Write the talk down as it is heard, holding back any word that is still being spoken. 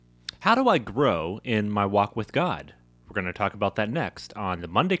How do I grow in my walk with God? We're going to talk about that next on the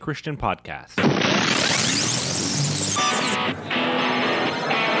Monday Christian Podcast.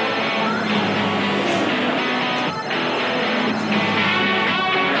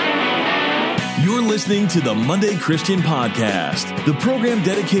 You're listening to the Monday Christian Podcast, the program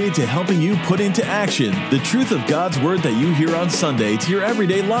dedicated to helping you put into action the truth of God's Word that you hear on Sunday to your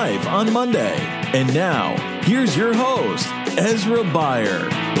everyday life on Monday. And now, here's your host, Ezra Beyer.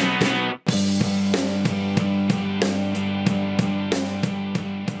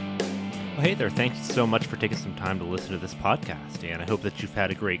 Well, hey there, thank you so much for taking some time to listen to this podcast, and I hope that you've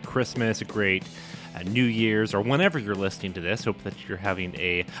had a great Christmas, a great New Year's, or whenever you're listening to this. Hope that you're having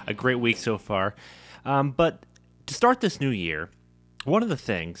a great week so far. But to start this new year, one of the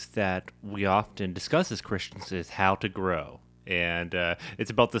things that we often discuss as Christians is how to grow. And it's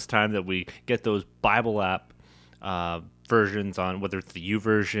about this time that we get those Bible app versions on, whether it's the U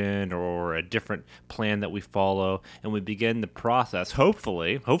version or a different plan that we follow, and we begin the process.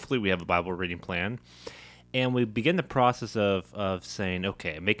 Hopefully we have a Bible reading plan. And we begin the process of saying,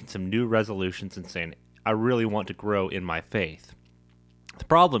 okay, making some new resolutions and saying, I really want to grow in my faith. The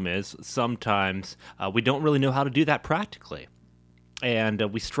problem is sometimes we don't really know how to do that practically. And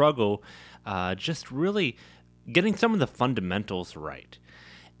we struggle just really getting some of the fundamentals right.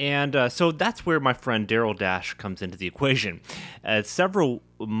 And so that's where my friend Darryl Dash comes into the equation. Several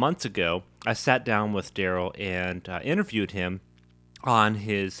months ago, I sat down with Darryl and interviewed him on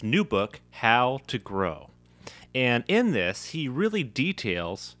his new book, How to Grow. And in this, he really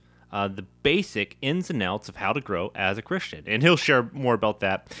details the basic ins and outs of how to grow as a Christian. And he'll share more about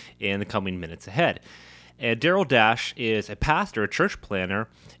that in the coming minutes ahead. And Darryl Dash is a pastor, a church planner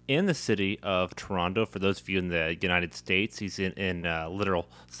in the city of Toronto. For those of you in the United States, he's in a little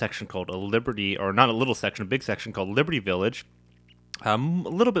section called a Liberty, or not a little section, a big section called Liberty Village, a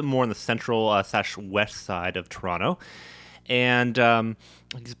little bit more on the central / west side of Toronto. And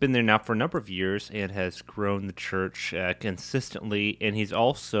he's been there now for a number of years and has grown the church consistently. And he's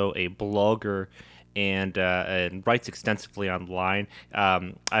also a blogger and writes extensively online.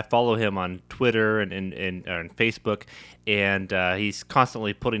 I follow him on Twitter and on Facebook, and he's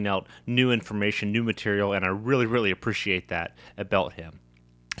constantly putting out new information, new material, and I really, really appreciate that about him.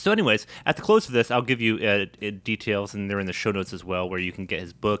 So anyways, at the close of this, I'll give you details, and they're in the show notes as well, where you can get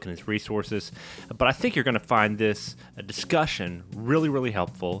his book and his resources. But I think you're going to find this discussion really, really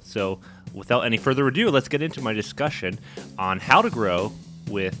helpful. So without any further ado, let's get into my discussion on how to grow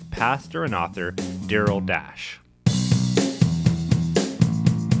with pastor and author Darryl Dash.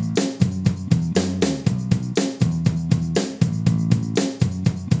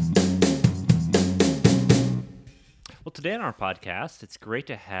 Well, today on our podcast, it's great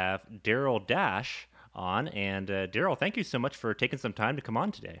to have Darryl Dash on. And Darryl, thank you so much for taking some time to come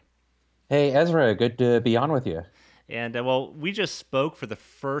on today. Hey, Ezra, good to be on with you. And, well, we just spoke for the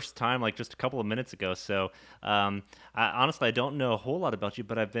first time, like just a couple of minutes ago. So, honestly, I don't know a whole lot about you,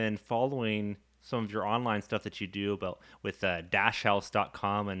 but I've been following some of your online stuff that you do with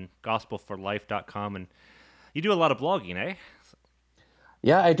dashhouse.com and gospelforlife.com. And you do a lot of blogging, eh?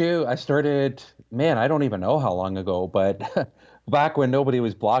 Yeah, I do. I started, I don't even know how long ago, but back when nobody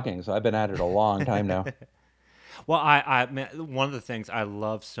was blogging, so I've been at it a long time now. Well, man, one of the things I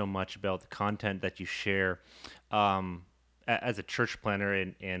love so much about the content that you share as a church planner,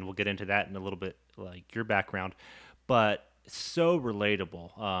 and we'll get into that in a little bit, like your background, but so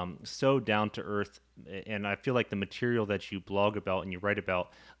relatable, so down to earth, and I feel like the material that you blog about and you write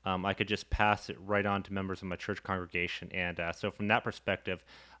about, I could just pass it right on to members of my church congregation, and so from that perspective,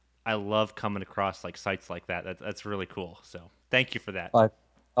 I love coming across like sites like that. That's really cool. So thank you for that.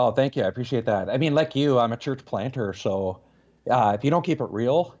 Oh, thank you. I appreciate that. I mean, like you, I'm a church planter, so if you don't keep it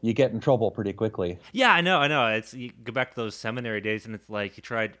real, you get in trouble pretty quickly. Yeah, I know. It's you go back to those seminary days, and it's like you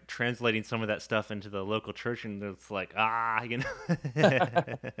tried translating some of that stuff into the local church, and it's like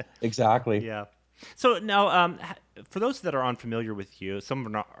Exactly. Yeah. So now, for those that are unfamiliar with you, some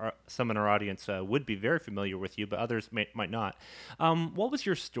in our audience would be very familiar with you, but others might not. What was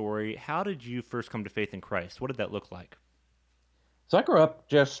your story? How did you first come to faith in Christ? What did that look like? So I grew up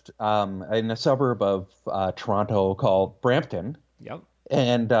just in a suburb of Toronto called Brampton. Yep.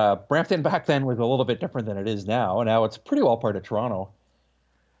 And Brampton back then was a little bit different than it is now. Now it's pretty well part of Toronto.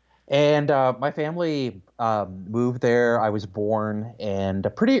 And my family moved there. I was born, and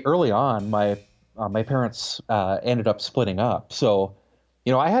pretty early on, my parents ended up splitting up. So,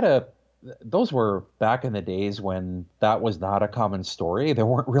 those were back in the days when that was not a common story. There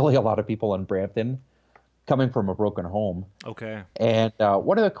weren't really a lot of people in Brampton coming from a broken home. Okay. And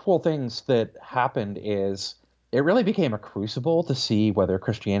one of the cool things that happened is it really became a crucible to see whether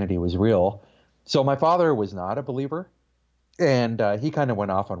Christianity was real. So my father was not a believer, and he kind of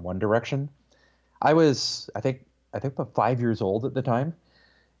went off on one direction. I think about 5 years old at the time,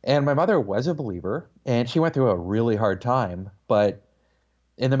 and my mother was a believer, and she went through a really hard time. But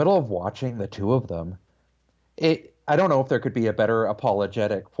in the middle of watching the two of them, I don't know if there could be a better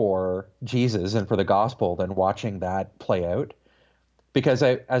apologetic for Jesus and for the gospel than watching that play out. Because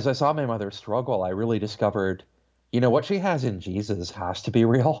as I saw my mother struggle, I really discovered, what she has in Jesus has to be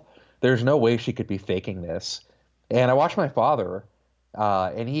real. There's no way she could be faking this. And I watched my father,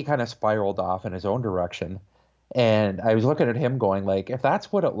 and he kind of spiraled off in his own direction. And I was looking at him going, like, if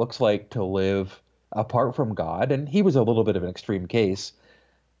that's what it looks like to live apart from God, and he was a little bit of an extreme case,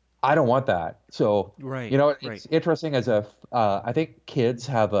 I don't want that. So, Right, right. it's interesting I think kids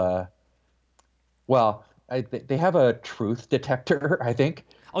have they have a truth detector, I think.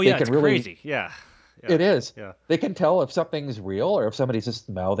 Oh They yeah, can it's really, crazy. Yeah, yeah, it is. yeah, They can tell if something's real or if somebody's just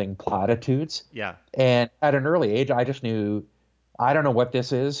mouthing platitudes. yeah. And at an early age, I just knew, I don't know what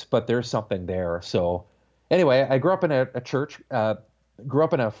this is, but there's something there. So anyway, I grew up in a church, grew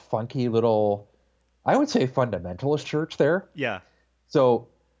up in a funky little, I would say fundamentalist church there. Yeah. So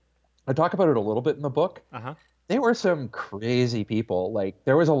I talk about it a little bit in the book. Uh-huh. They were some crazy people. Like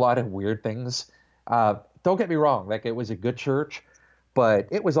there was a lot of weird things. Don't get me wrong, like it was a good church, but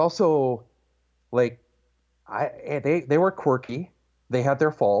it was also like they were quirky. They had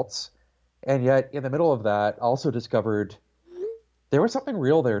their faults, and yet in the middle of that, also discovered there was something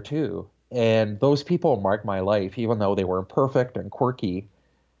real there too. And those people marked my life, even though they were imperfect and quirky.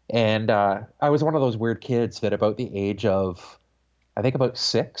 And I was one of those weird kids that about the age of, I think about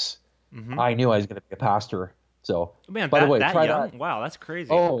 6, Mm-hmm. I knew I was going to be a pastor. So, Man, by the way, that try that. young? Wow, that's crazy.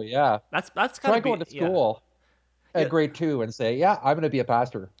 Oh yeah, That's gotta try going be to yeah. school at Yeah. grade 2 and say, "Yeah, I'm going to be a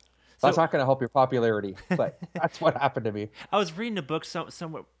pastor." That's So not going to help your popularity, but that's what happened to me. I was reading a book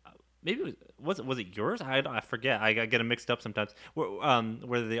somewhere. Maybe it yours? I forget. I get them mixed up sometimes.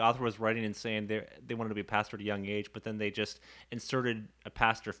 Where the author was writing and saying they wanted to be a pastor at a young age, but then they just inserted a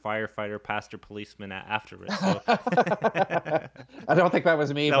pastor, firefighter, pastor, policeman after it. So I don't think that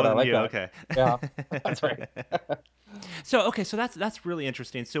was me, that but I wasn't like you. that. Okay. Yeah, that's right. So okay, so that's really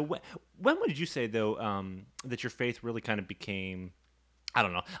interesting. So when would you say though that your faith really kind of became? I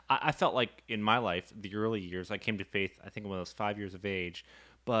don't know. I felt like in my life, the early years, I came to faith, I think when I was 5 years of age,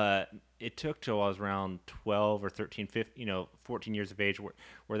 but it took till I was around 12 or 13, 15, 14 years of age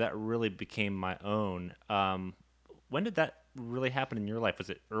where that really became my own. When did that really happen in your life? Was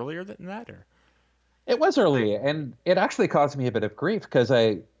it earlier than that or? It was early, and it actually caused me a bit of grief because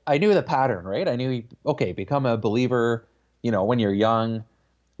I knew the pattern, right? I knew, okay, become a believer, when you're young,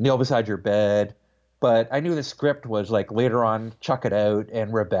 kneel beside your bed. But I knew the script was like later on, chuck it out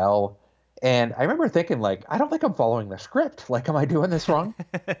and rebel. And I remember thinking, like, I don't think I'm following the script. Like, am I doing this wrong?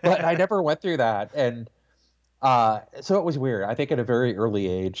 But I never went through that. And so it was weird. I think at a very early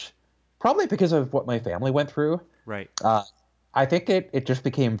age, probably because of what my family went through, Right. uh, I think it just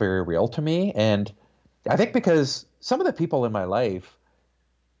became very real to me. And I think because some of the people in my life,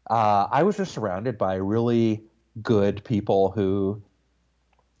 I was just surrounded by really good people who,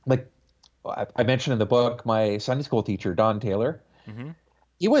 like I mentioned in the book, my Sunday school teacher, Don Taylor, Mm-hmm.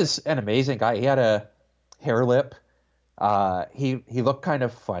 he was an amazing guy. He had a hair lip. He looked kind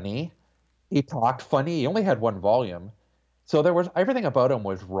of funny. He talked funny. He only had one volume. So there was everything about him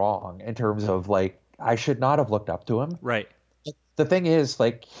was wrong in terms of like I should not have looked up to him. Right. The thing is,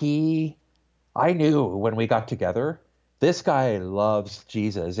 like I knew when we got together, this guy loves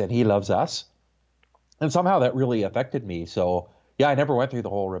Jesus and he loves us. And somehow that really affected me. So yeah, I never went through the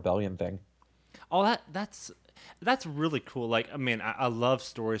whole rebellion thing. Oh, that's really cool. Like, I mean, I love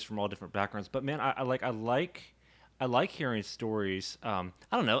stories from all different backgrounds, but man, I like hearing stories. I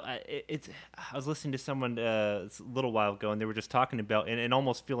don't know. I was listening to someone a little while ago, and they were just talking about and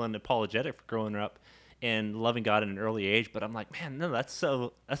almost feeling apologetic for growing up and loving God at an early age. But I'm like, man, no, that's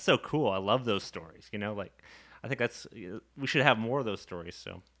so cool. I love those stories. Like I think we should have more of those stories.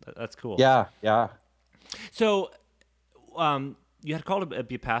 So that's cool. Yeah, yeah. So, you had called to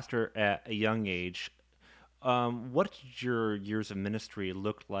be a pastor at a young age. What did your years of ministry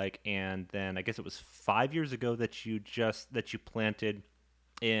look like? And then I guess it was 5 years ago that you planted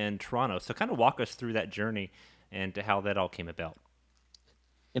in Toronto. So kind of walk us through that journey and to how that all came about.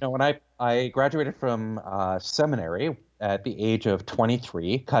 When I graduated from seminary at the age of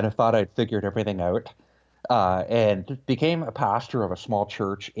 23, kind of thought I'd figured everything out, and became a pastor of a small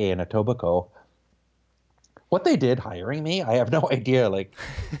church in Etobicoke. What they did hiring me, I have no idea. Like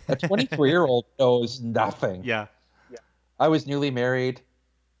a 23-year-old knows nothing. Yeah. I was newly married,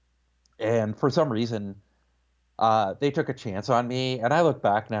 and for some reason, They took a chance on me, and I look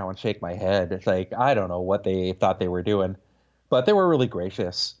back now and shake my head. It's like, I don't know what they thought they were doing, but they were really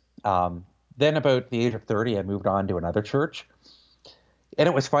gracious. Then about the age of 30, I moved on to another church. And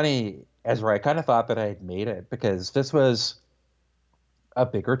it was funny, Ezra, I kind of thought that I had made it because this was a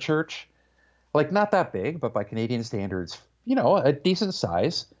bigger church, like not that big, but by Canadian standards, a decent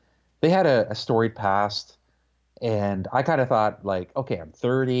size. They had a storied past, and I kind of thought, like, okay, I'm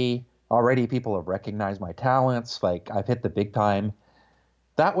 30 already. People have recognized my talents. Like, I've hit the big time.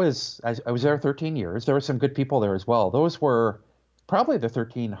 I was there 13 years. There were some good people there as well. Those were probably the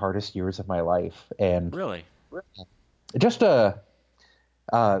 13 hardest years of my life, and Really? just a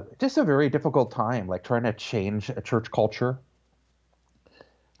very difficult time, like trying to change a church culture,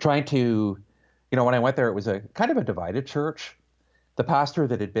 trying to, when I went there, it was a kind of a divided church. The pastor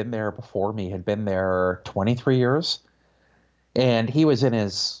that had been there before me had been there 23 years, and he was in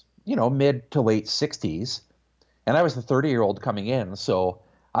his, mid to late 60s, and I was the 30-year-old coming in. So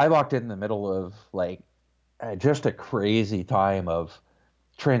I walked in the middle of like just a crazy time of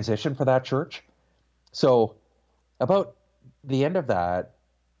transition for that church. So about the end of that,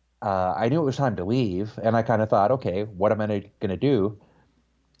 I knew it was time to leave, and I kind of thought, okay, what am I going to do?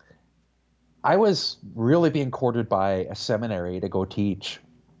 I was really being courted by a seminary to go teach,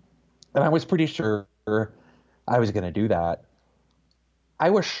 and I was pretty sure I was going to do that. I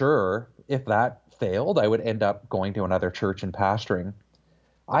was sure if that failed, I would end up going to another church and pastoring.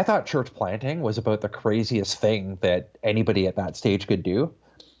 I thought church planting was about the craziest thing that anybody at that stage could do.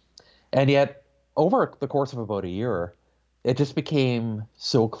 And yet, over the course of about a year, it just became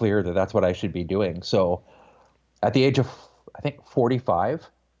so clear that that's what I should be doing. So at the age of, I think, 45,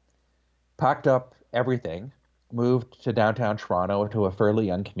 packed up everything, moved to downtown Toronto to a fairly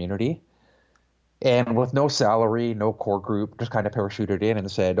young community, and with no salary, no core group, just kind of parachuted in and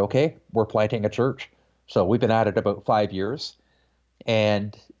said, okay, we're planting a church. So we've been at it about 5 years.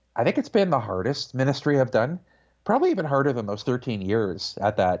 And I think it's been the hardest ministry I've done, probably even harder than those 13 years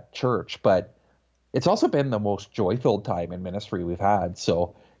at that church. But it's also been the most joy-filled time in ministry we've had.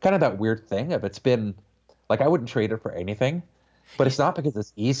 So kind of that weird thing of it's been like I wouldn't trade it for anything, but Yeah, it's not because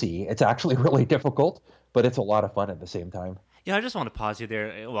it's easy. It's actually really difficult, but it's a lot of fun at the same time. yeah, I just want to pause you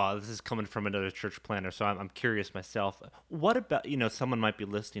there. Well, this is coming from another church planner, so I'm curious myself. What about, someone might be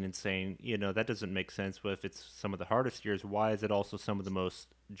listening and saying, that doesn't make sense. Well, if it's some of the hardest years, why is it also some of the most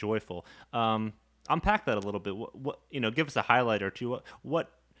joyful? Unpack that a little bit. Give us a highlight or two.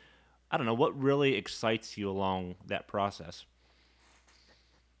 I don't know, what really excites you along that process?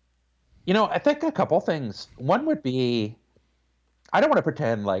 I think a couple things. One would be I don't want to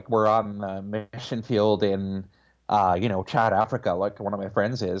pretend like we're on the mission field in, Chad, Africa, like one of my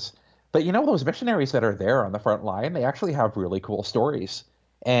friends is. But those missionaries that are there on the front line, they actually have really cool stories.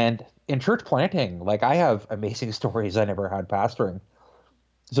 And in church planting, like I have amazing stories I never had pastoring.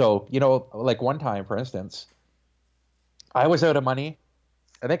 So, like one time, for instance, I was out of money.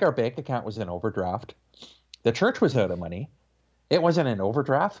 I think our bank account was in overdraft. The church was out of money. It wasn't an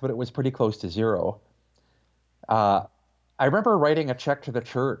overdraft, but it was pretty close to zero. Uh, I remember writing a check to the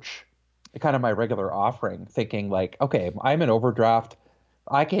church, kind of my regular offering, thinking like, okay, I'm in overdraft.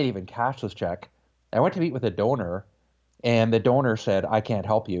 I can't even cash this check. I went to meet with a donor, and the donor said, I can't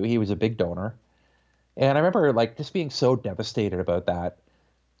help you. He was a big donor. And I remember like just being so devastated about that.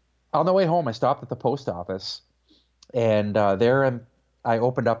 On the way home, I stopped at the post office, and I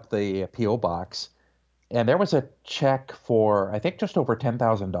opened up the PO box, and there was a check for I think just over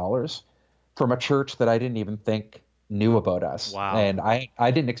 $10,000 from a church that I didn't even think knew about us, Wow. and I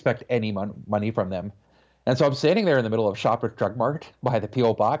didn't expect any money from them. And so I'm standing there in the middle of Shoppers Drug Mart by the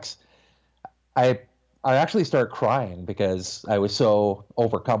PO box. I I actually started crying because I was so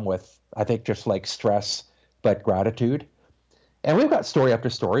overcome with I think just like stress but gratitude. And we've got story after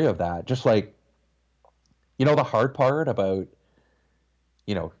story of that. Just like the hard part about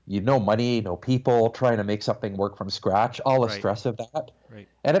money, no people, trying to make something work from scratch, all the Right. stress of that. Right.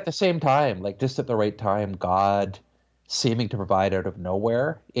 And at the same time, like just at the right time, God seeming to provide out of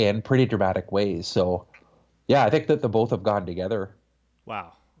nowhere in pretty dramatic ways. So yeah, I think that the both have gone together.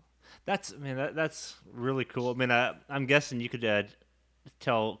 Wow. That's, man, that's really cool. I mean, I'm guessing you could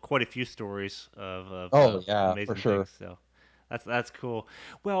tell quite a few stories Oh of yeah, for amazing sure. things. So that's cool.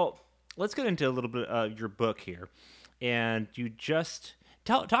 Well, let's get into a little bit of your book here, and you just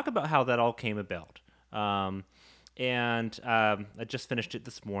talk about how that all came about. Um, and I just finished it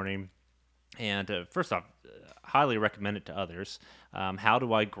this morning. And first off, highly recommend it to others. How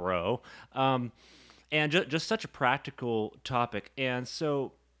do I grow? And just such a practical topic. And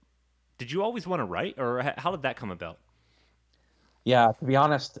so, did you always want to write, or how did that come about? Yeah, to be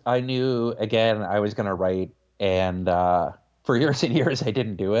honest, I knew again I was going to write, And for years and years, I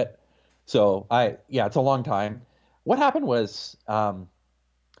didn't do it. So yeah, it's a long time. What happened was, I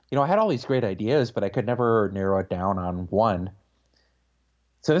had all these great ideas, but I could never narrow it down on one.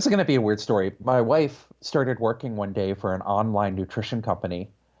 So this is going to be a weird story. My wife started working one day for an online nutrition company.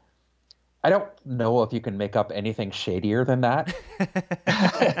 I don't know if you can make up anything shadier than that.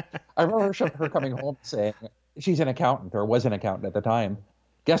 I remember her coming home saying she's an accountant or was an accountant at the time.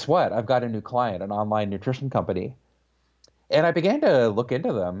 Guess what? I've got a new client, an online nutrition company. And I began to look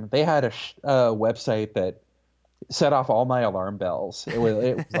into them. They had a website that set off all my alarm bells. It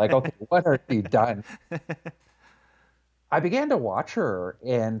was like, okay, what have you done? I began to watch her,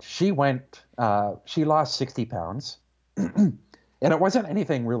 and she lost 60 pounds. And it wasn't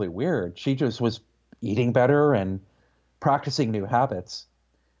anything really weird. She just was eating better and practicing new habits.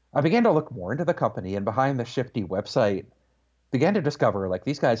 I began to look more into the company, and behind the shifty website, began to discover like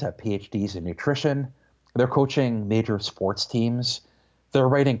these guys have PhDs in nutrition. They're coaching major sports teams. They're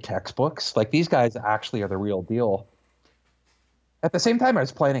writing textbooks. Like these guys actually are the real deal. At the same time, I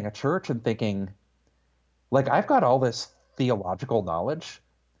was planning a church and thinking, like, I've got all this theological knowledge.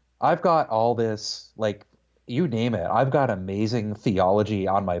 I've got all this, like, you name it. I've got amazing theology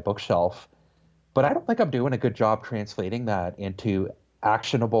on my bookshelf, but I don't think I'm doing a good job translating that into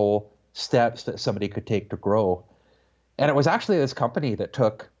actionable steps that somebody could take to grow. And it was actually this company that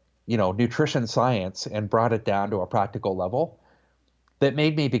took, nutrition science and brought it down to a practical level that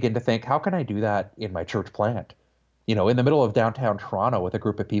made me begin to think, how can I do that in my church plant? In the middle of downtown Toronto with a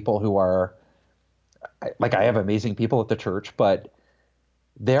group of people who are like, I have amazing people at the church, but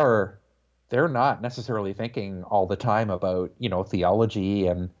they're they're not necessarily thinking all the time about, theology,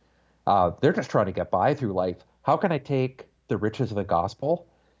 and they're just trying to get by through life. How can I take the riches of the gospel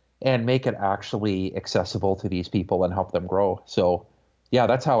and make it actually accessible to these people and help them grow? So yeah,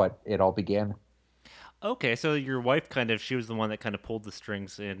 that's how it all began. Okay, so your wife she was the one that kind of pulled the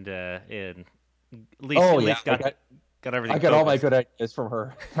strings and at least Oh at yeah, least got I everything get all my focused. good ideas from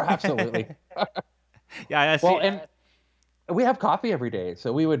her. Absolutely. Yeah, I Well, see. and we have coffee every day,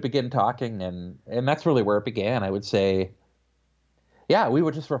 so we would begin talking, and that's really where it began. I would say, yeah, we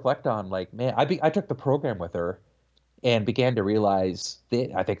would just reflect on like, man, I took the program with her and began to realize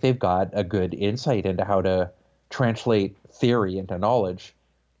I think they've got a good insight into how to translate theory into knowledge.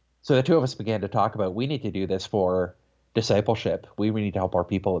 So the two of us began to talk about we need to do this for discipleship. We need to help our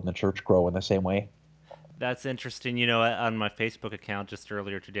people in the church grow in the same way. That's interesting. On my Facebook account just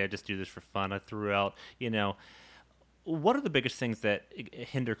earlier today, I just do this for fun. I threw out, what are the biggest things that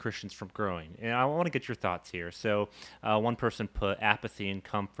hinder Christians from growing? And I want to get your thoughts here. So, one person put apathy and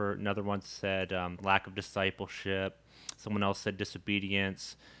comfort. Another one said lack of discipleship. Someone else said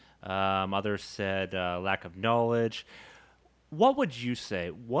disobedience. Others said lack of knowledge. What would you say?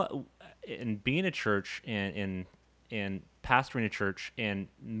 What in being a church and pastoring a church and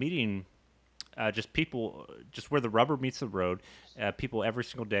meeting just people, just where the rubber meets the road, people every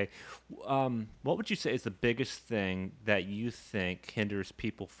single day. What would you say is the biggest thing that you think hinders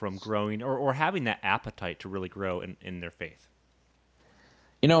people from growing or having that appetite to really grow in their faith?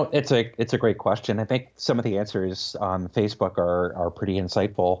 It's a great question. I think some of the answers on Facebook are pretty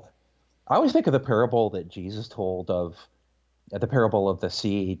insightful. I always think of the parable that Jesus told of the parable of the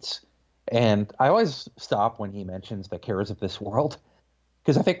seeds, and I always stop when he mentions the cares of this world.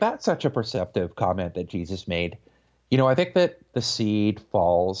 Because I think that's such a perceptive comment that Jesus made. I think that the seed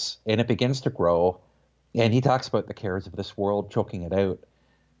falls and it begins to grow, and he talks about the cares of this world choking it out.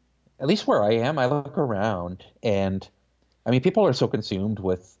 At least where I am, I look around, and I mean, people are so consumed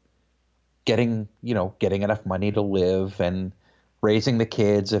with getting enough money to live and raising the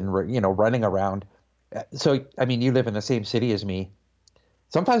kids and, running around. So, I mean, you live in the same city as me.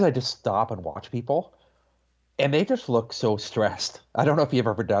 Sometimes I just stop and watch people and they just look so stressed. I don't know if you've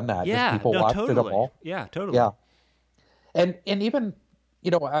ever done that. Just Yeah, people no, watch at a totally. mall. Yeah, totally. Yeah, and even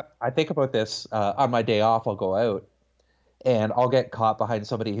I think about this on my day off. I'll go out and I'll get caught behind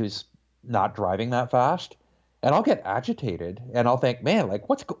somebody who's not driving that fast, and I'll get agitated and I'll think, man, like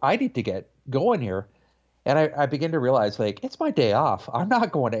I need to get going here. And I begin to realize like it's my day off. I'm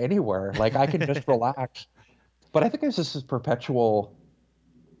not going anywhere. Like I can just relax. But I think there's this perpetual.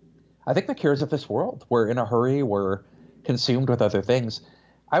 I think the cares of this world. We're in a hurry. We're consumed with other things.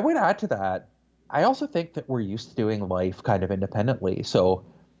 I would add to that. I also think that we're used to doing life kind of independently. So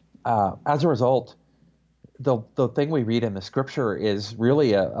as a result, the thing we read in the scripture is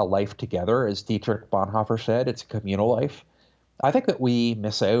really a life together, as Dietrich Bonhoeffer said. It's a communal life. I think that we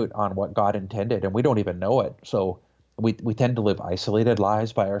miss out on what God intended, and we don't even know it. So we tend to live isolated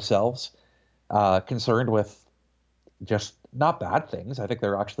lives by ourselves, concerned with just not bad things. I think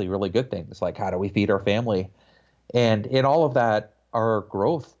they're actually really good things, like how do we feed our family? And in all of that, our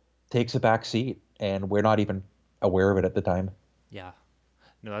growth takes a back seat, and we're not even aware of it at the time. Yeah.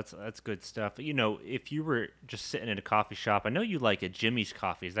 No, that's good stuff. If you were just sitting in a coffee shop, I know you like a Jimmy's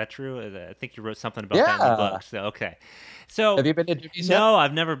coffee. Is that true? I think you wrote something about that in the Yeah. book. So okay. Have So you been to Jimmy's yet? no,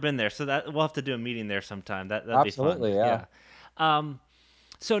 I've never been there. So that we'll have to do a meeting there sometime. That'd be fun. Absolutely, yeah. Yeah. Um,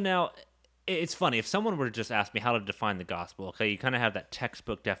 so now it's funny if someone were to just ask me how to define the gospel. Okay, you kind of have that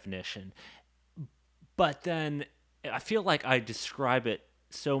textbook definition, but then I feel like I describe it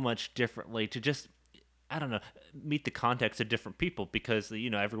so much differently to just I don't know meet the context of different people because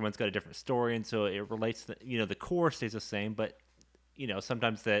everyone's got a different story and so it relates. The core stays the same, but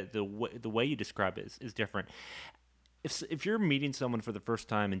sometimes the way you describe it is different. If you're meeting someone for the first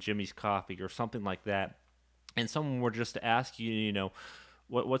time in Jimmy's Coffee or something like that, and someone were just to ask you,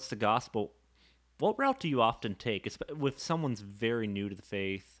 what's the gospel? What route do you often take? If someone's very new to the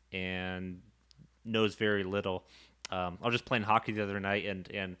faith and knows very little. I was just playing hockey the other night,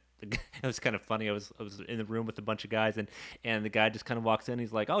 and it was kind of funny. I was in the room with a bunch of guys, and the guy just kind of walks in.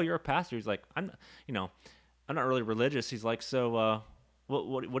 He's like, "Oh, you're a pastor." He's like, you know, I'm not really religious." He's like, "So,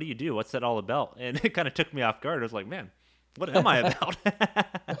 what do you do? What's that all about?" And it kind of took me off guard. I was like, "Man, what am I about?"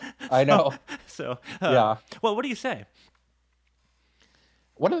 I so, know. so, Yeah. well, what do you say?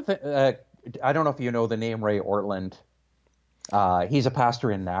 One of the I don't know if you know the name Ray Ortland. He's a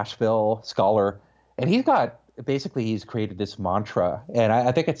pastor in Nashville, scholar, and he's created this mantra, and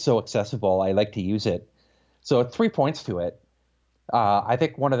I think it's so accessible. I like to use it. So 3 points to it. I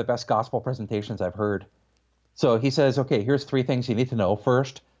think one of the best gospel presentations I've heard. So he says, okay, here's 3 things you need to know.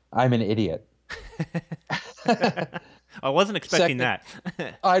 First, I'm an idiot. I wasn't expecting Second,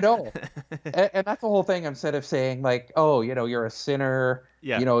 that. I know. And that's the whole thing. Instead of saying like, oh, you're a sinner,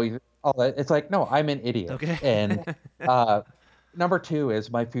 Yeah. all that, it's like, no, I'm an idiot. Okay. And uh, number 2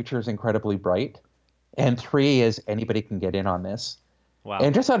 is my future is incredibly bright. And 3 is anybody can get in on this. Wow.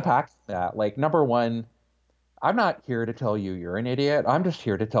 And just unpack that. Like, number 1, I'm not here to tell you you're an idiot. I'm just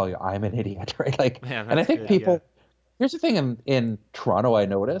here to tell you I'm an idiot, right? Like, Man, and I that's think good. Yeah. here's the thing in Toronto, I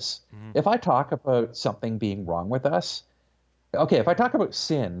notice Mhm. if I talk about something being wrong with us, okay, if I talk about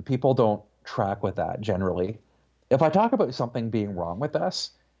sin, people don't track with that generally. If I talk about something being wrong with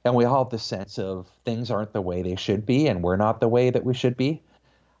us, and we all have the sense of things aren't the way they should be, and we're not the way that we should be,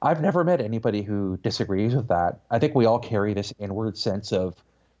 I've never met anybody who disagrees with that. I think we all carry this inward sense of,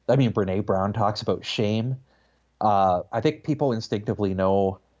 I mean, Brene Brown talks about shame. I think people instinctively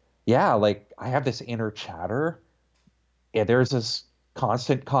know, yeah, like I have this inner chatter, and there's this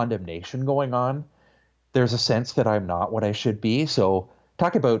constant condemnation going on. There's a sense that I'm not what I should be. So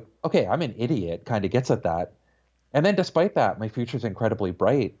talk about, okay, I'm an idiot kind of gets at that. And then despite that, my future's incredibly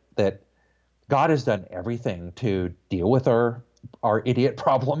bright that God has done everything to deal with our idiot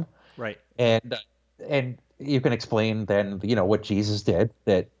problem. Right. And and you can explain then, what Jesus did,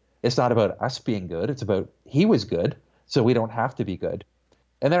 that it's not about us being good, it's about he was good, so we don't have to be good.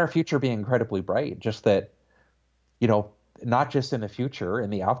 And then our future being incredibly bright, just that, you know, not just in the future, in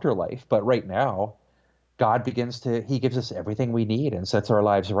the afterlife, but right now, he gives us everything we need and sets our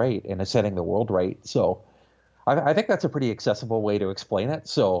lives right and is setting the world right. So I think that's a pretty accessible way to explain it.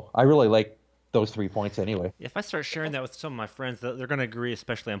 So I really like those 3 points anyway. If I start sharing that with some of my friends, they're going to agree,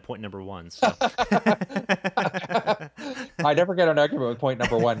 especially on point number one. So, I never get an argument with point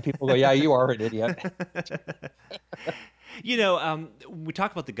number 1. People go, yeah, you are an idiot. we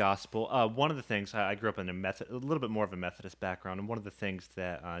talk about the gospel. One of the things I grew up in a little bit more of a Methodist background, and one of the things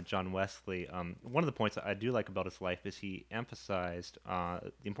that John Wesley, one of the points that I do like about his life is he emphasized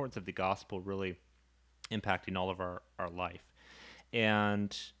the importance of the gospel really impacting all of our life.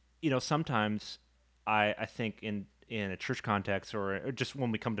 And sometimes I think in a church context or just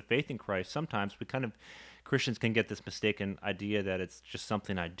when we come to faith in Christ, sometimes Christians can get this mistaken idea that it's just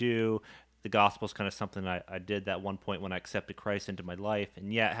something I do. The gospel is kind of something I did that one point when I accepted Christ into my life,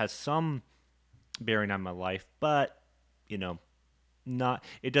 and yeah, it has some bearing on my life, but you know, not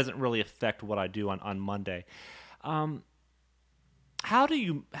it doesn't really affect what I do on Monday. Um, how do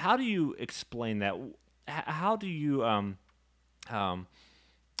you explain that? How do you um,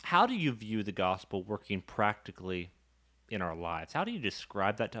 how do you view the gospel working practically in our lives? How do you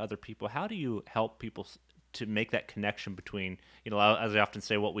describe that to other people? How do you help people to make that connection between, as I often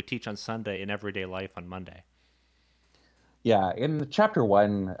say, what we teach on Sunday and everyday life on Monday? Yeah, in chapter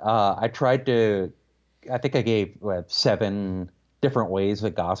 1, I think I gave 7 different ways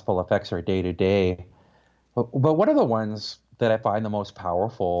the gospel affects our day to day. But one of the ones that I find the most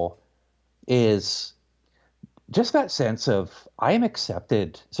powerful is just that sense of I am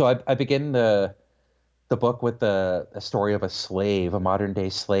accepted. So I begin the book with a story of a slave, a modern day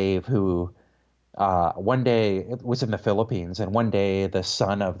slave who One day it was in the Philippines, and one day the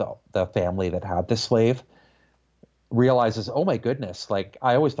son of the family that had the slave realizes, oh my goodness, like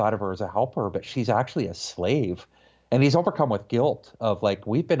I always thought of her as a helper, but she's actually a slave. And he's overcome with guilt of like,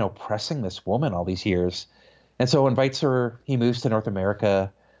 we've been oppressing this woman all these years. And so invites her, he moves to North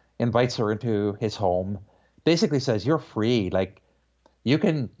America, invites her into his home, basically says, you're free. Like you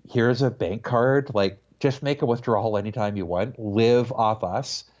can, here's a bank card, like just make a withdrawal anytime you want, live off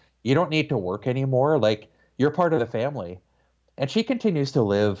us. You don't need to work anymore. Like you're part of the family. And she continues to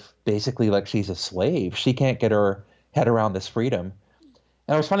live basically like she's a slave. She can't get her head around this freedom.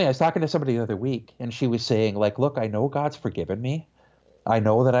 And it was funny, I was talking to somebody the other week and she was saying, like, look, I know God's forgiven me. I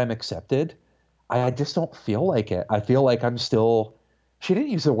know that I'm accepted. I just don't feel like it. I feel like I'm still, she didn't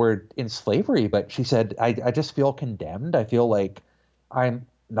use the word in slavery, but she said, I just feel condemned. I feel like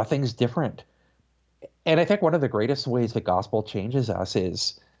nothing's different. And I think one of the greatest ways the gospel changes us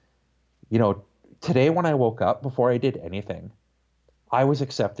is, you know, today when I woke up, before I did anything, I was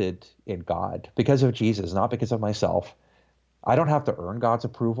accepted in God because of Jesus, not because of myself. I don't have to earn God's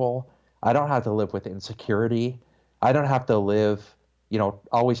approval. I don't have to live with insecurity. I don't have to live,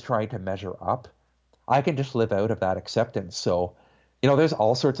 always trying to measure up. I can just live out of that acceptance. So, there's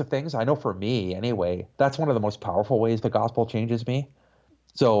all sorts of things. I know for me, anyway, that's one of the most powerful ways the gospel changes me.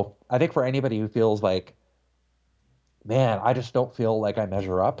 So I think for anybody who feels like, man, I just don't feel like I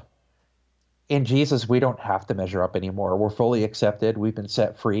measure up, in Jesus, we don't have to measure up anymore. We're fully accepted. We've been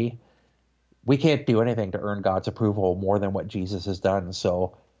set free. We can't do anything to earn God's approval more than what Jesus has done.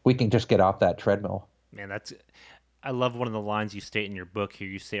 So we can just get off that treadmill. Man, I love one of the lines you state in your book here.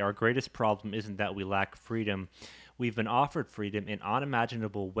 You say, our greatest problem isn't that we lack freedom. We've been offered freedom in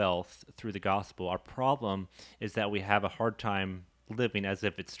unimaginable wealth through the gospel. Our problem is that we have a hard time living as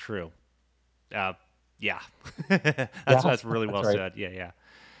if it's true. Yeah, Yeah, that's really that's well right. said. Yeah.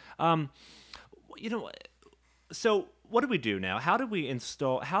 Um, you know, so what do we do now?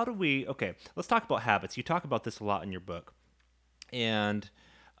 Okay, let's talk about habits. You talk about this a lot in your book. And,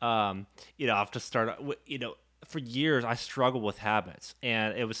 I have to start, for years I struggled with habits.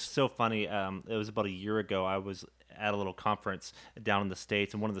 And it was so funny. It was about a year ago. I was at a little conference down in the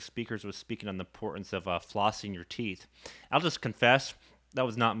States, and one of the speakers was speaking on the importance of flossing your teeth. I'll just confess, that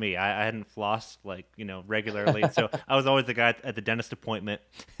was not me. I hadn't flossed regularly. So I was always the guy at the dentist appointment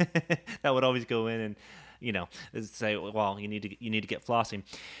that would always go in and, say, well, you need to get flossing.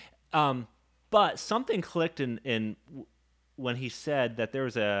 But something clicked in when he said that there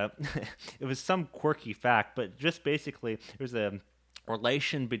was it was some quirky fact, but just basically there's a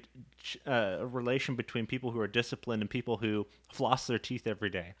relation between people who are disciplined and people who floss their teeth every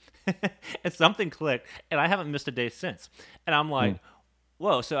day. And something clicked, and I haven't missed a day since. And I'm like,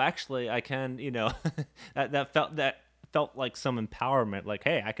 whoa! So actually, I can, that felt like some empowerment. Like,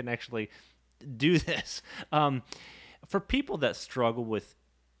 hey, I can actually do this. For people that struggle with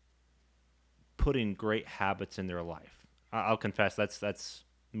putting great habits in their life, I'll confess that's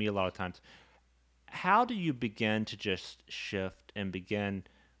me a lot of times. How do you begin to just shift and begin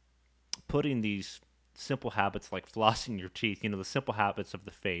putting these simple habits like flossing your teeth, the simple habits of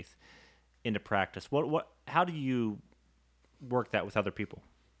the faith into practice? How do you work that with other people?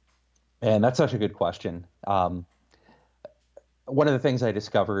 And that's such a good question. One of the things I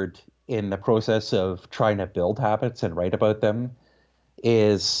discovered in the process of trying to build habits and write about them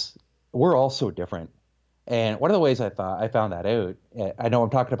is we're all so different. And one of the ways I found that out, I know I'm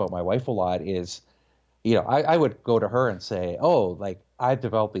talking about my wife a lot, is, I would go to her and say, oh, like I've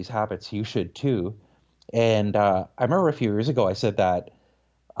developed these habits, you should too. And I remember a few years ago, I said that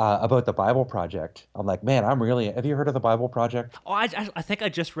about the Bible Project. I'm like, man, have you heard of the Bible Project? Oh, I think I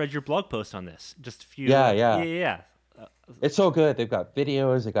just read your blog post on this. Just a few. Yeah, Yeah, yeah. yeah. It's so good. They've got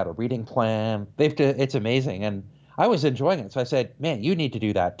videos, they've got a reading plan. It's amazing. And I was enjoying it. So I said, man, you need to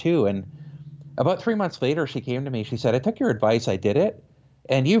do that too. And about 3 months later, she came to me. She said, I took your advice. I did it.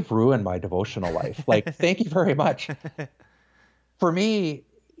 And you've ruined my devotional life. Like, thank you very much. For me,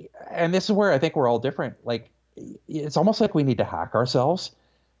 and this is where I think we're all different. Like, it's almost like we need to hack ourselves.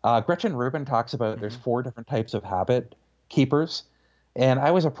 Gretchen Rubin talks about there's 4 different types of habit keepers. And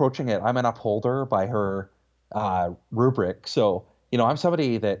I was approaching it. I'm an upholder by her rubric. So, I'm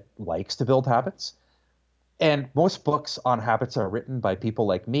somebody that likes to build habits. And most books on habits are written by people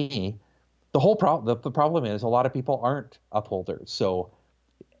like me. The problem is a lot of people aren't upholders. So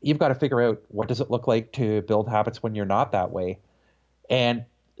you've got to figure out, what does it look like to build habits when you're not that way. And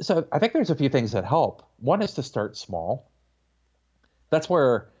so I think there's a few things that help. One is to start small. That's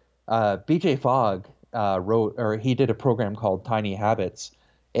where BJ Fogg he did a program called Tiny Habits,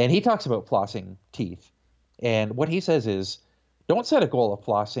 and he talks about flossing teeth. And what he says is, don't set a goal of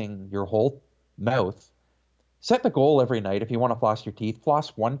flossing mouth, set the goal every night. If you want to floss your teeth, floss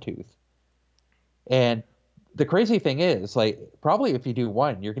one tooth. And the crazy thing is, like, probably if you do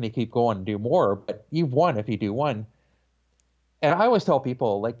one, you're going to keep going and do more, but you've won if you do one. And I always tell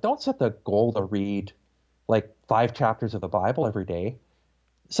people, like, don't set the goal to read like 5 chapters of the Bible every day.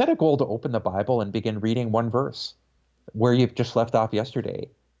 Set a goal to open the Bible and begin reading one verse where you've just left off yesterday.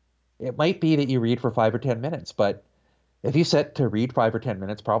 It might be that you read for 5 or 10 minutes, but if you set to read 5 or 10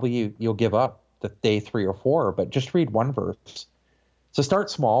 minutes, probably you'll give up the day 3 or 4, but just read one verse. So start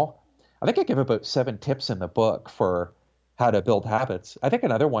small. I think I give about 7 tips in the book for how to build habits. I think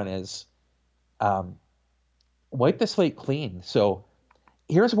another one is um, wipe the slate clean. So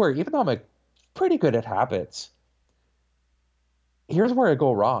here's where, even though I'm pretty good at habits, here's where I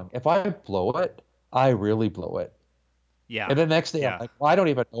go wrong. If I blow it, I really blow it. Yeah. And the next day I'm Yeah. like, well, I don't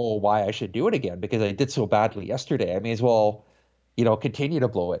even know why I should do it again because I did so badly yesterday. I may as well, continue to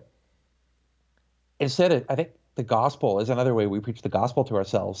blow it. Instead of, I think the gospel is another way we preach the gospel to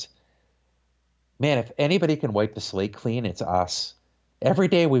ourselves. Man, if anybody can wipe the slate clean, it's us. Every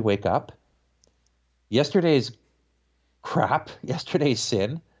day we wake up, yesterday's crap, yesterday's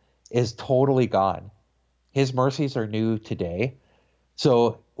sin is totally gone. His mercies are new today.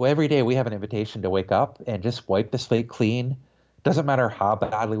 So every day we have an invitation to wake up and just wipe the slate clean. Doesn't matter how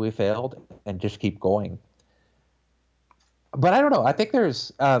badly we failed, and just keep going. But I don't know. I think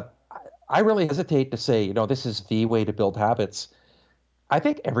I really hesitate to say, this is the way to build habits. I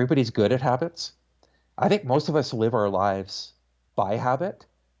think everybody's good at habits. I think most of us live our lives by habit.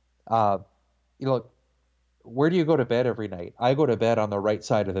 Uh, you know, where do you go to bed every night? I go to bed on the right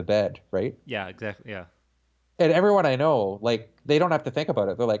side of the bed, right? Yeah, exactly. Yeah. And everyone I know, like, they don't have to think about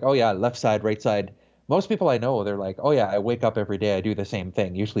it. They're like, oh yeah, left side, right side. Most people I know, they're like, oh yeah, I wake up every day, I do the same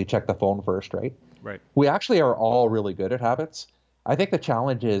thing. Usually check the phone first, right? Right. We actually are all really good at habits. I think the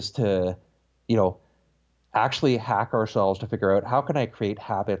challenge is to, you know, actually hack ourselves to figure out how can I create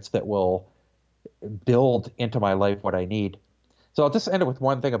habits that will build into my life what I need. So I'll just end it with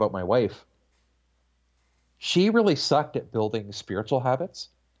one thing about my wife. She really sucked at building spiritual habits.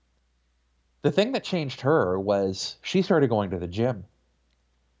 The thing that changed her was she started going to the gym.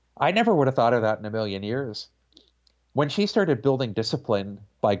 I never would have thought of that in a million years. When she started building discipline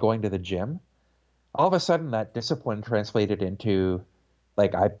by going to the gym, all of a sudden that discipline translated into,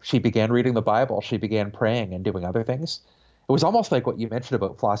 like, she began reading the Bible, she began praying and doing other things. It was almost like what you mentioned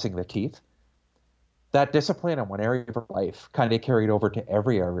about flossing the teeth. That discipline in one area of her life kind of carried over to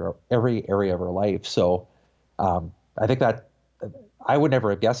every area of her life. So I think that I would never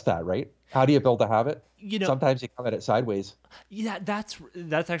have guessed that, right? How do you build a habit? You know, Sometimes you come at it sideways. yeah, that's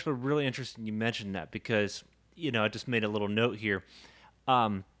actually really interesting you mentioned that because, I just made a little note here.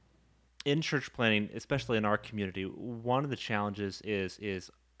 Um, in church planning, especially in our community, one of the challenges is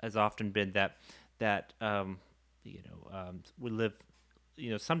has often been that we live,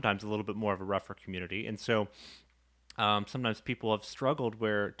 sometimes a little bit more of a rougher community, and so sometimes people have struggled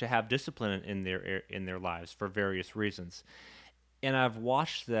where to have discipline in their lives for various reasons. And I've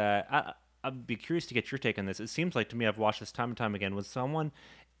watched that. I'd be curious to get your take on this. It seems like to me I've watched this time and time again when someone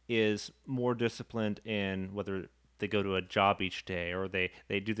is more disciplined in whether they go to a job each day or they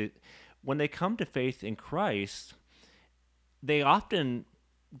do the when they come to faith in Christ, they often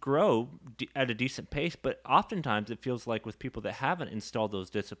grow at a decent pace, but oftentimes it feels like with people that haven't installed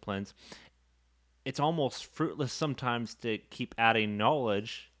those disciplines, it's almost fruitless sometimes to keep adding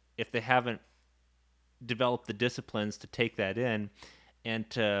knowledge if they haven't developed the disciplines to take that in and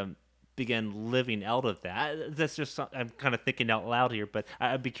to begin living out of that. That's just I'm kind of thinking out loud here, but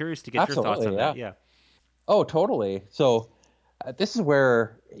I'd be curious to get your thoughts Absolutely, on yeah. that. Yeah. Oh, totally. So this is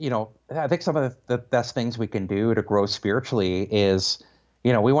where, I think some of the best things we can do to grow spiritually is,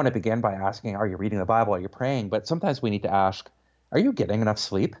 we want to begin by asking, are you reading the Bible? Are you praying? But sometimes we need to ask, are you getting enough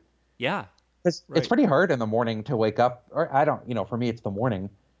sleep? Yeah. It's Right. pretty hard in the morning to wake up, or I don't, for me, it's the morning.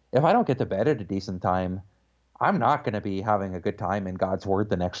 If I don't get to bed at a decent time, I'm not going to be having a good time in God's word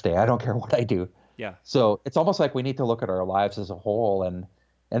the next day. I don't care what I do. Yeah. So it's almost like we need to look at our lives as a whole and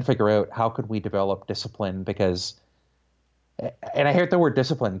figure out how could we develop discipline because and I hate the word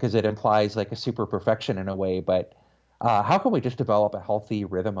discipline because it implies like a super perfection in a way, but how can we just develop a healthy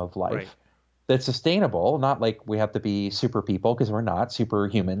rhythm of Right. life that's sustainable? Not like we have to be super people because we're not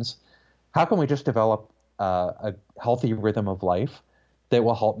superhumans. How can we just develop a healthy rhythm of life that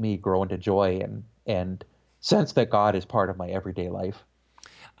will help me grow into joy and sense that God is part of my everyday life?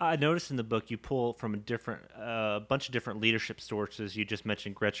 I noticed in the book you pull from a different, bunch of different leadership sources. You just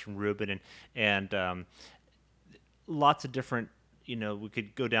mentioned Gretchen Rubin and lots of different we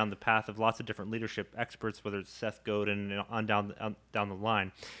could go down the path of lots of different leadership experts, whether it's Seth Godin and down the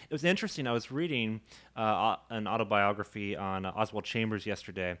line. It was interesting. I was reading an autobiography on Oswald Chambers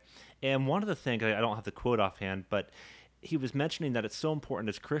yesterday, and one of the things, I don't have the quote offhand, but he was mentioning that it's so important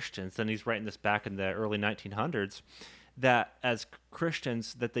as Christians, and he's writing this back in the early 1900s, that as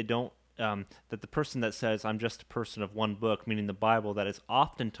Christians, that they don't that the person that says, I'm just a person of one book, meaning the Bible, that is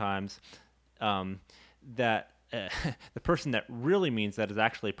oftentimes that the person that really means that is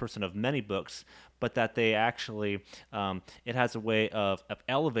actually a person of many books, but that they actually, it has a way of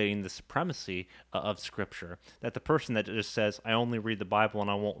elevating the supremacy of Scripture. That the person that just says, I only read the Bible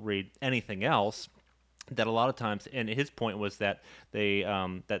and I won't read anything else, that a lot of times, and his point was that they,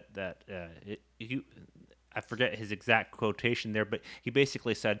 I forget his exact quotation there, but he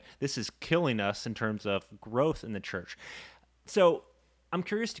basically said, this is killing us in terms of growth in the church. So I'm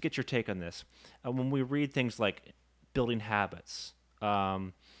curious to get your take on this. When we read things like building habits,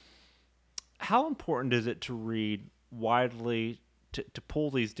 how important is it to read widely, to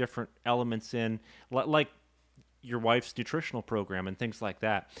pull these different elements in, like your wife's nutritional program and things like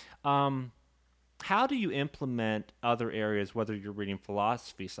that? How do you implement other areas, whether you're reading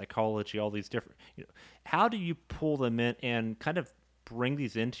philosophy, psychology, all these different, how do you pull them in and kind of bring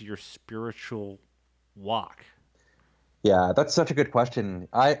these into your spiritual walk? Yeah, that's such a good question.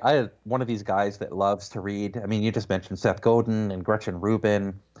 I one of these guys that loves to read. I mean, you just mentioned Seth Godin and Gretchen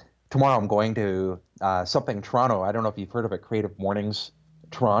Rubin. Tomorrow I'm going to something Toronto. I don't know if you've heard of it, Creative Mornings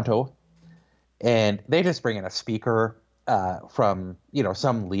Toronto. And they just bring in a speaker from,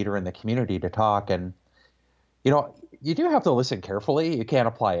 some leader in the community to talk. And, you do have to listen carefully. You can't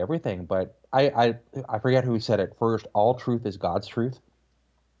apply everything, but I forget who said it first. All truth is God's truth.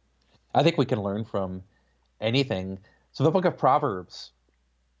 I think we can learn from anything. So the book of Proverbs,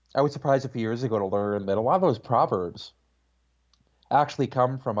 I was surprised a few years ago to learn that a lot of those Proverbs actually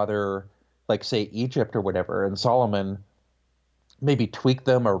come from other, like say Egypt or whatever, and Solomon maybe tweaked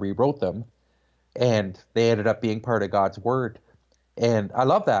them or rewrote them, and they ended up being part of God's word. And I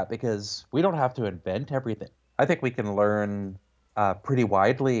love that because we don't have to invent everything. I think we can learn pretty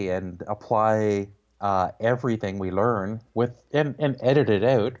widely and apply everything we learn and edit it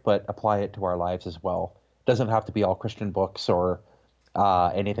out, but apply it to our lives as well. Doesn't have to be all Christian books or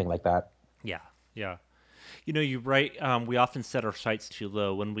anything like that. Yeah, yeah. You write, we often set our sights too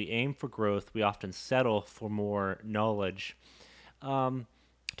low. When we aim for growth, we often settle for more knowledge.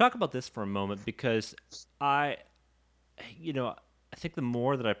 Talk about this for a moment, because I, I think the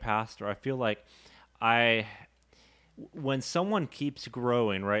more that I pastor, I feel like when someone keeps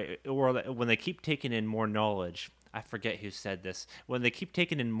growing, right, or when they keep taking in more knowledge, I forget who said this, when they keep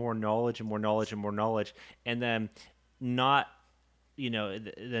taking in more knowledge and more knowledge and more knowledge, and then not,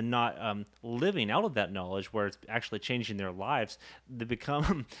 they're not living out of that knowledge where it's actually changing their lives, they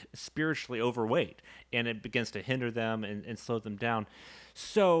become spiritually overweight, and it begins to hinder them and slow them down.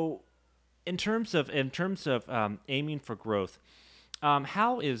 So in terms of aiming for growth,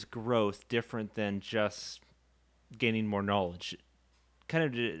 how is growth different than just gaining more knowledge?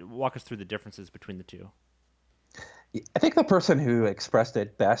 Kind of walk us through the differences between the two. I think the person who expressed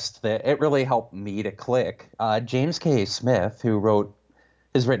it best, that it really helped me to click, James K. Smith, who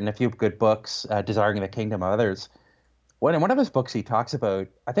has written a few good books, Desiring the Kingdom of Others. In one of his books, he talks about,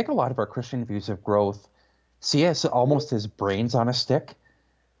 I think a lot of our Christian views of growth see us almost as brains on a stick,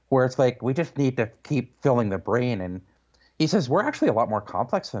 where it's like we just need to keep filling the brain. And he says we're actually a lot more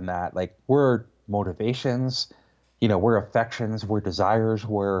complex than that. Like we're motivations, we're affections, we're desires,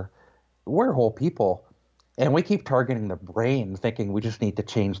 we're whole people. And we keep targeting the brain, thinking we just need to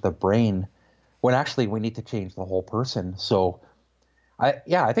change the brain, when actually we need to change the whole person. So,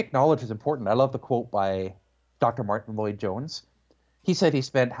 I think knowledge is important. I love the quote by Dr. Martin Lloyd-Jones. He said he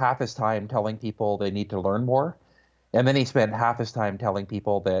spent half his time telling people they need to learn more, and then he spent half his time telling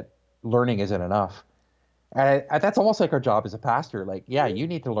people that learning isn't enough. And that's almost like our job as a pastor. Like, yeah, you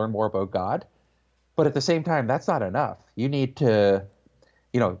need to learn more about God, but at the same time, that's not enough. You need to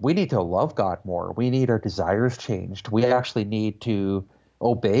we need to love God more. We need our desires changed. We actually need to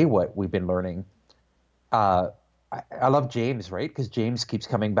obey what we've been learning. I love James, right? Because James keeps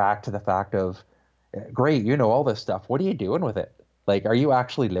coming back to the fact of, great, you know all this stuff. What are you doing with it? Like, are you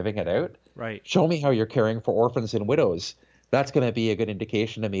actually living it out? Right. Show me how you're caring for orphans and widows. That's going to be a good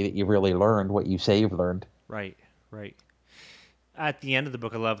indication to me that you really learned what you say you've learned. Right. Right. At the end of the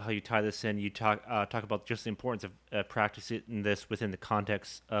book, I love how you tie this in. You talk about just the importance of practicing this within the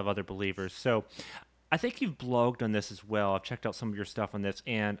context of other believers. So I think you've blogged on this as well. I've checked out some of your stuff on this.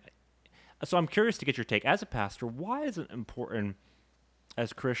 And so I'm curious to get your take. As a pastor, why is it important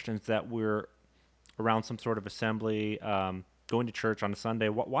as Christians that we're around some sort of assembly, going to church on a Sunday.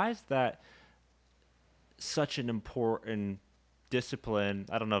 Why is that such an important discipline?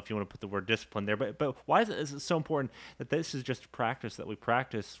 I don't know if you want to put the word discipline there, but why is it so important that this is just a practice that we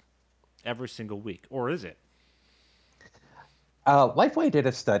practice every single week, or is it? Lifeway did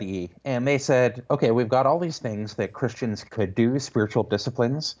a study, and they said, okay, we've got all these things that Christians could do, spiritual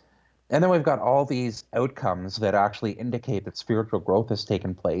disciplines, and then we've got all these outcomes that actually indicate that spiritual growth has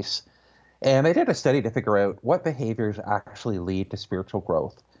taken place. And they did a study to figure out what behaviors actually lead to spiritual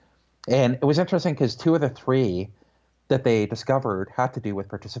growth. And it was interesting because two of the three that they discovered had to do with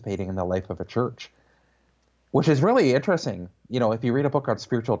participating in the life of a church, which is really interesting. If you read a book on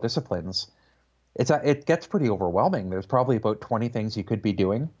spiritual disciplines, it gets pretty overwhelming. There's probably about 20 things you could be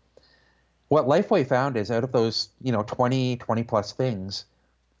doing. What Lifeway found is out of those, 20 plus things,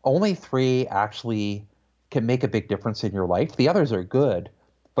 only three actually can make a big difference in your life. The others are good,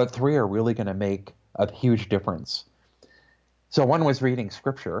 but three are really going to make a huge difference. So one was reading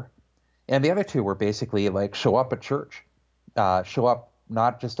scripture, and the other two were basically like show up at church, show up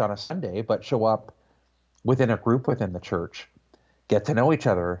not just on a Sunday, but show up within a group within the church, get to know each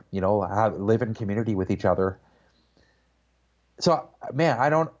other, live in community with each other. So,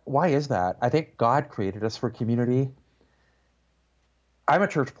 man, why is that? I think God created us for community. I'm a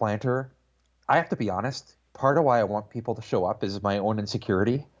church planter. I have to be honest. Part of why I want people to show up is my own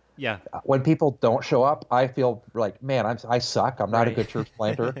insecurity. Yeah. When people don't show up, I feel like, man, I suck. I'm not a good church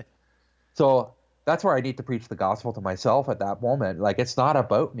planter. So that's where I need to preach the gospel to myself at that moment. Like, it's not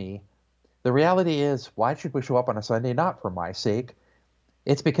about me. The reality is, why should we show up on a Sunday? Not for my sake.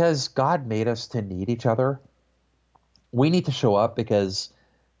 It's because God made us to need each other. We need to show up because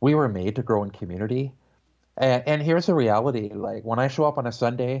we were made to grow in community. And here's the reality. Like, when I show up on a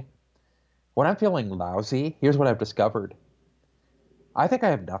Sunday, when I'm feeling lousy, here's what I've discovered. I think I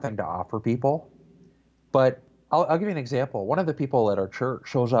have nothing to offer people, but I'll give you an example. One of the people at our church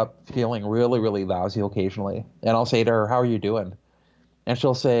shows up feeling really, really lousy occasionally. And I'll say to her, how are you doing? And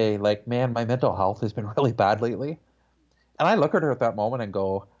she'll say, like, man, my mental health has been really bad lately. And I look at her at that moment and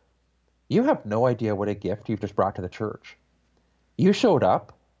go, you have no idea what a gift you've just brought to the church. You showed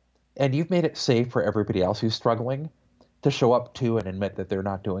up and you've made it safe for everybody else who's struggling to show up too and admit that they're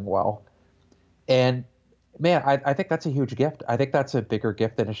not doing well. And man, I think that's a huge gift. I think that's a bigger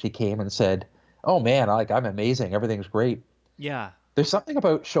gift than if she came and said, oh man, I'm amazing. Everything's great. Yeah. There's something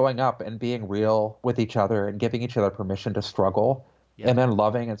about showing up and being real with each other and giving each other permission to struggle and then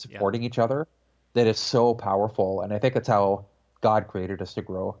loving and supporting each other that is so powerful. And I think it's how God created us to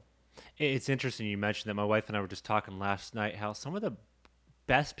grow. It's interesting you mentioned that. My wife and I were just talking last night how some of the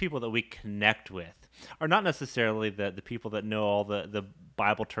best people that we connect with are not necessarily the people that know all the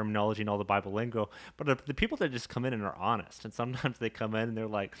Bible terminology and all the Bible lingo, but the people that just come in and are honest. And sometimes they come in and they're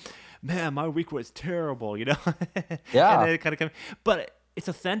like, man, my week was terrible, Yeah. And they kind of come, but it's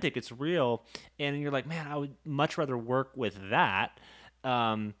authentic, it's real. And you're like, man, I would much rather work with that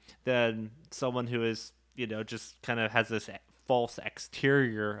than someone who is, just kind of has this false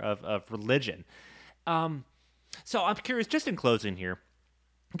exterior of religion. So I'm curious, just in closing here,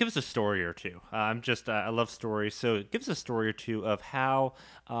 give us a story or two. I love stories. So give us a story or two of how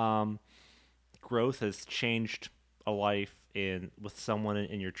growth has changed a life with someone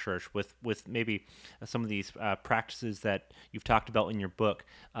in your church, with maybe some of these practices that you've talked about in your book.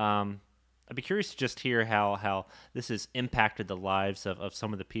 I'd be curious to just hear how this has impacted the lives of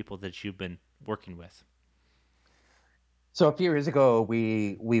some of the people that you've been working with. So a few years ago,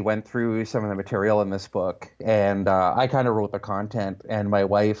 we went through some of the material in this book, and I kind of wrote the content, and my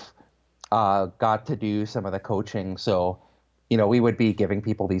wife got to do some of the coaching. So, we would be giving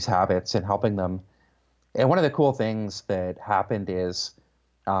people these habits and helping them. And one of the cool things that happened is,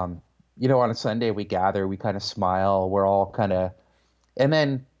 on a Sunday we gather, we kind of smile, we're all kind of, and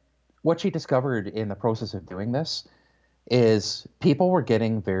then what she discovered in the process of doing this is people were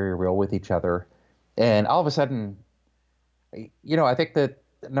getting very real with each other, and all of a sudden, I think that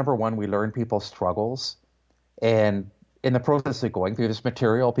number one, we learn people's struggles. And in the process of going through this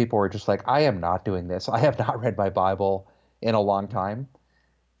material, people were just like, I am not doing this. I have not read my Bible in a long time.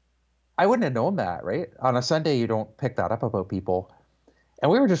 I wouldn't have known that, right? On a Sunday, you don't pick that up about people. And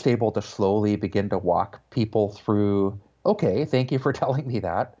we were just able to slowly begin to walk people through, okay, thank you for telling me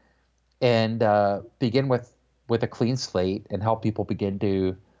that. And begin with a clean slate and help people begin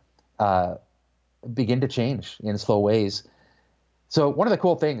to change in slow ways. So one of the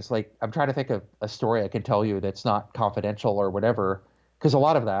cool things, like I'm trying to think of a story I can tell you that's not confidential or whatever, because a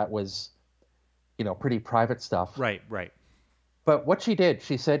lot of that was, pretty private stuff. Right. But what she did,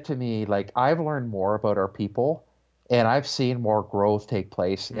 she said to me, like, I've learned more about our people and I've seen more growth take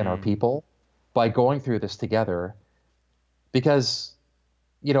place in our people by going through this together. because,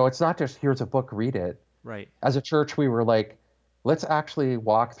 it's not just here's a book, read it. Right. As a church, we were like, let's actually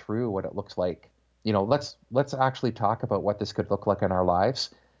walk through what it looks like. Let's actually talk about what this could look like in our lives,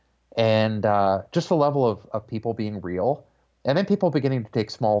 and just the level of people being real, and then people beginning to take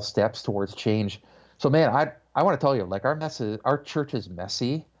small steps towards change. So, man, I want to tell you, like, our church is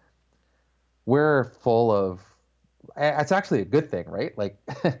messy. We're full of. It's actually a good thing, right? Like,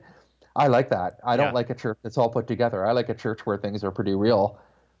 I like that. I don't Yeah. like a church that's all put together. I like a church where things are pretty real.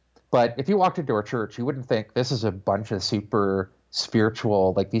 But if you walked into our church, you wouldn't think this is a bunch of super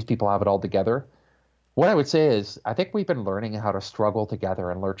spiritual, like these people have it all together. What I would say is, I think we've been learning how to struggle together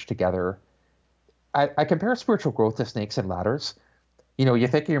and lurch together. I compare spiritual growth to snakes and ladders. You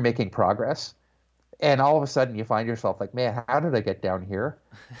think you're making progress, and all of a sudden you find yourself like, man, how did I get down here?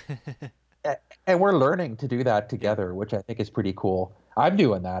 And we're learning to do that Yeah. together, which I think is pretty cool. I'm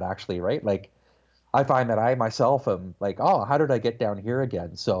doing that actually, right? Like, I find that I myself am like, oh, how did I get down here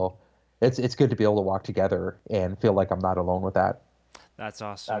again? So it's good to be able to walk together and feel like I'm not alone with that. That's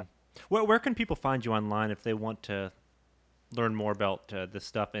awesome. Where can people find you online if they want to learn more about this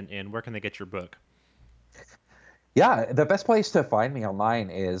stuff, and where can they get your book? Yeah, the best place to find me online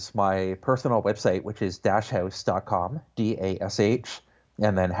is my personal website, which is dashhouse.com, DASH,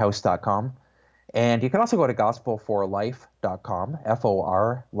 and then house.com. And you can also go to gospelforlife.com,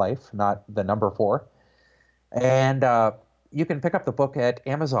 FOR life, not the number 4. And you can pick up the book at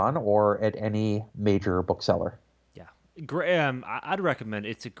Amazon or at any major bookseller. Yeah, I'd recommend.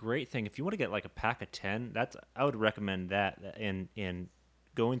 It's a great thing if you want to get like a pack of 10. I would recommend that in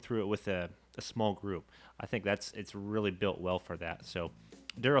going through it with a small group. I think it's really built well for that. So,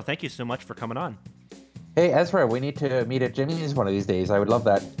 Darryl, thank you so much for coming on. Hey, Ezra, we need to meet at Jimmy's one of these days. I would love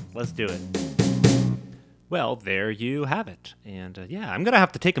that. Let's do it. Well, there you have it. And I'm going to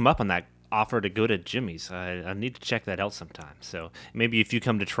have to take him up on that offer to go to Jimmy's. I need to check that out sometime. So maybe if you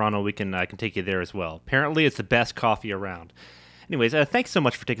come to Toronto, I can take you there as well. Apparently, it's the best coffee around. Anyways, thanks so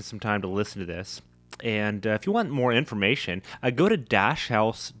much for taking some time to listen to this. And if you want more information, go to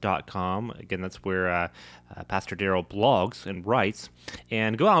dashhouse.com. Again, that's where Pastor Darryl blogs and writes.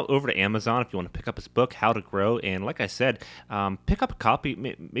 And go out over to Amazon if you want to pick up his book, How to Grow. And like I said, pick up a copy,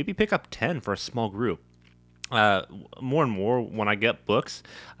 maybe pick up 10 for a small group. More and more when I get books,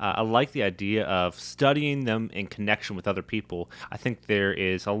 I like the idea of studying them in connection with other people. I think there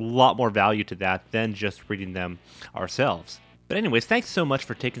is a lot more value to that than just reading them ourselves. But anyways, thanks so much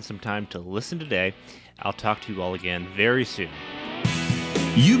for taking some time to listen today. I'll talk to you all again very soon.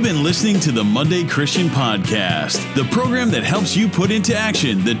 You've been listening to the Monday Christian Podcast, the program that helps you put into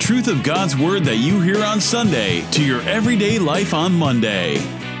action the truth of God's Word that you hear on Sunday to your everyday life on Monday.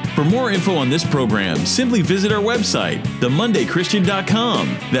 For more info on this program, simply visit our website, themondaychristian.com.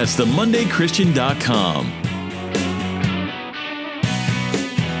 That's themondaychristian.com.